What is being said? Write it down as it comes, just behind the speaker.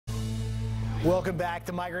Welcome back.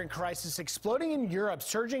 The migrant crisis exploding in Europe,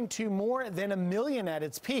 surging to more than 1 million at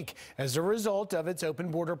its peak as a result of its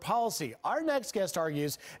open border policy. Our next guest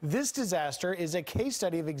argues this disaster is a case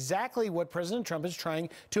study of exactly what President Trump is trying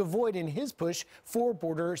to avoid in his push for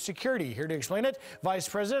border security. Here to explain it, Vice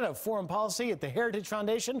President of Foreign Policy at the Heritage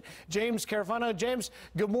Foundation, James Carafano. James,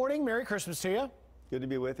 good morning. Merry Christmas to you. Good to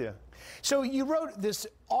be with you. So you wrote this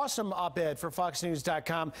awesome op-ed for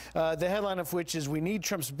FoxNews.com, the headline of which is "We need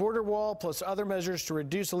Trump's border wall plus other measures to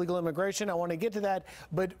reduce illegal immigration." I want to get to that,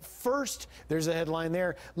 but first, there's a headline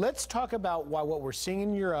there. Let's talk about why what we're seeing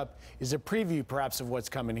in Europe is a preview, perhaps, of what's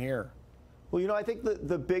coming here. Well, you know, I think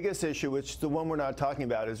the biggest issue, which the one we're not talking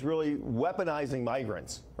about, is really weaponizing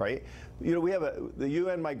migrants, right? You know, we have the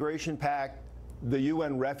UN Migration Pact, the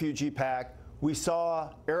UN Refugee Pact. We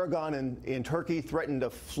saw Erdogan in Turkey threaten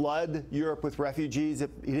to flood Europe with refugees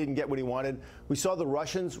if he didn't get what he wanted. We saw the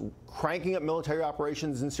Russians cranking up military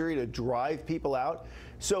operations in Syria to drive people out.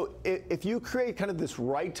 So if you create kind of this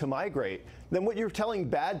right to migrate, then what you're telling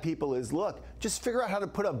bad people is, look, just figure out how to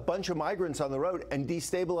put a bunch of migrants on the road and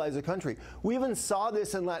destabilize a country. We even saw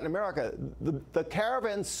this in Latin America. The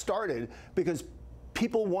caravans started because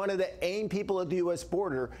people wanted to aim people at the U.S.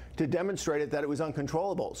 border to demonstrate that it was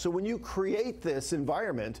uncontrollable. So when you create this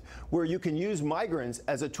environment where you can use migrants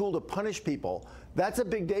as a tool to punish people, that's a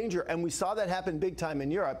big danger. And we saw that happen big time in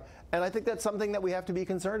Europe. And I think that's something that we have to be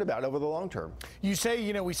concerned about over the long term. You say,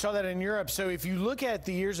 you know, we saw that in Europe. So if you look at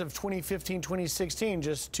the years of 2015, 2016,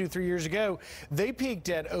 just 2-3 years ago, they peaked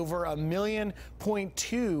at over 1.2 million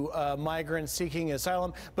migrants seeking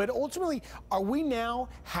asylum. But ultimately, are we now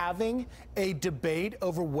having a debate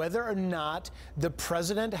over whether or not the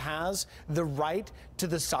president has the right to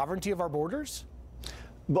the sovereignty of our borders?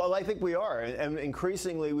 Well, I think we are. And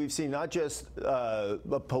increasingly, we've seen not just a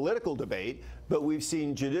political debate, but we've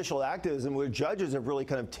seen judicial activism where judges have really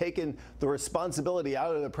kind of taken the responsibility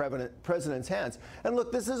out of the president's hands. And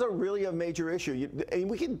look, this is really a major issue. And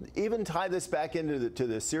we can even tie this back into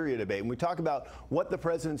the Syria debate. When we talk about what the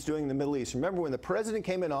president's doing in the Middle East, remember when the president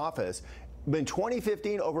came in office, in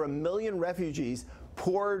 2015, over 1 million refugees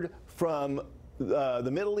poured from the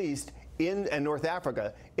Middle East and North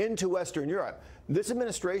Africa into Western Europe. This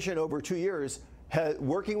administration over 2 years,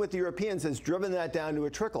 working with the Europeans, has driven that down to a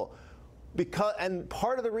trickle. And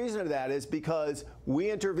part of the reason of that is because we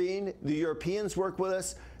intervene, the Europeans work with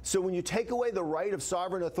us. So when you take away the right of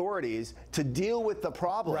sovereign authorities to deal with the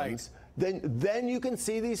problems, then you can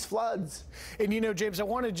see these floods. And you know, James, I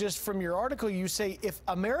wanted just from your article, you say if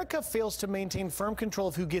America fails to maintain firm control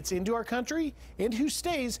of who gets into our country and who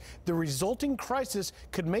stays, the resulting crisis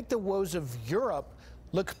could make the woes of Europe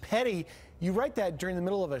look petty. You write that during the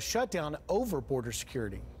middle of a shutdown over border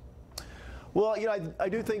security. Well, you know, I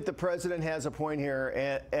do think the president has a point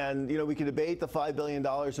here, and you know, we can debate the $5 billion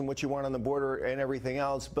and what you want on the border and everything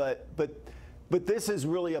else, but this is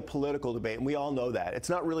really a political debate, and we all know that. It's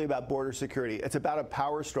not really about border security. It's about a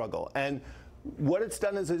power struggle. And what it's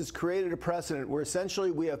done is it's created a precedent where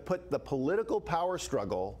essentially we have put the political power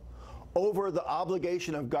struggle over the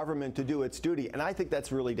obligation of government to do its duty. And I think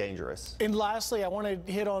that's really dangerous. And lastly, I want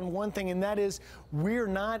to hit on one thing, and that is we're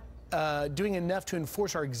not doing enough to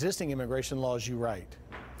enforce our existing immigration laws, you write.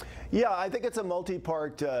 Yeah, I think it's a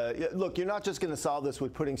multi-part. Look, you're not just going to solve this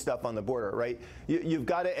with putting stuff on the border, right? You've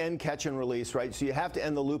got to end catch and release, right? So you have to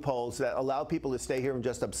end the loopholes that allow people to stay here and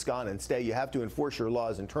just abscond and stay. You have to enforce your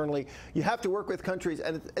laws internally. You have to work with countries,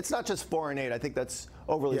 and it's not just foreign aid. I think that's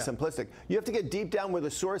overly simplistic. You have to get deep down where the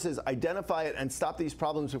source is, identify it, and stop these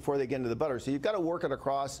problems before they get into the butter. So you've got to work it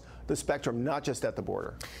across the spectrum, not just at the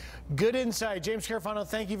border. Good insight. James Carafano,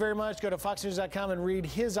 thank you very much. Go to FoxNews.com and read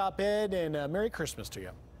his op-ed, and Merry Christmas to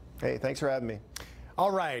you. Hey, thanks for having me.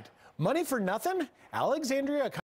 All right. Money for nothing? Alexandria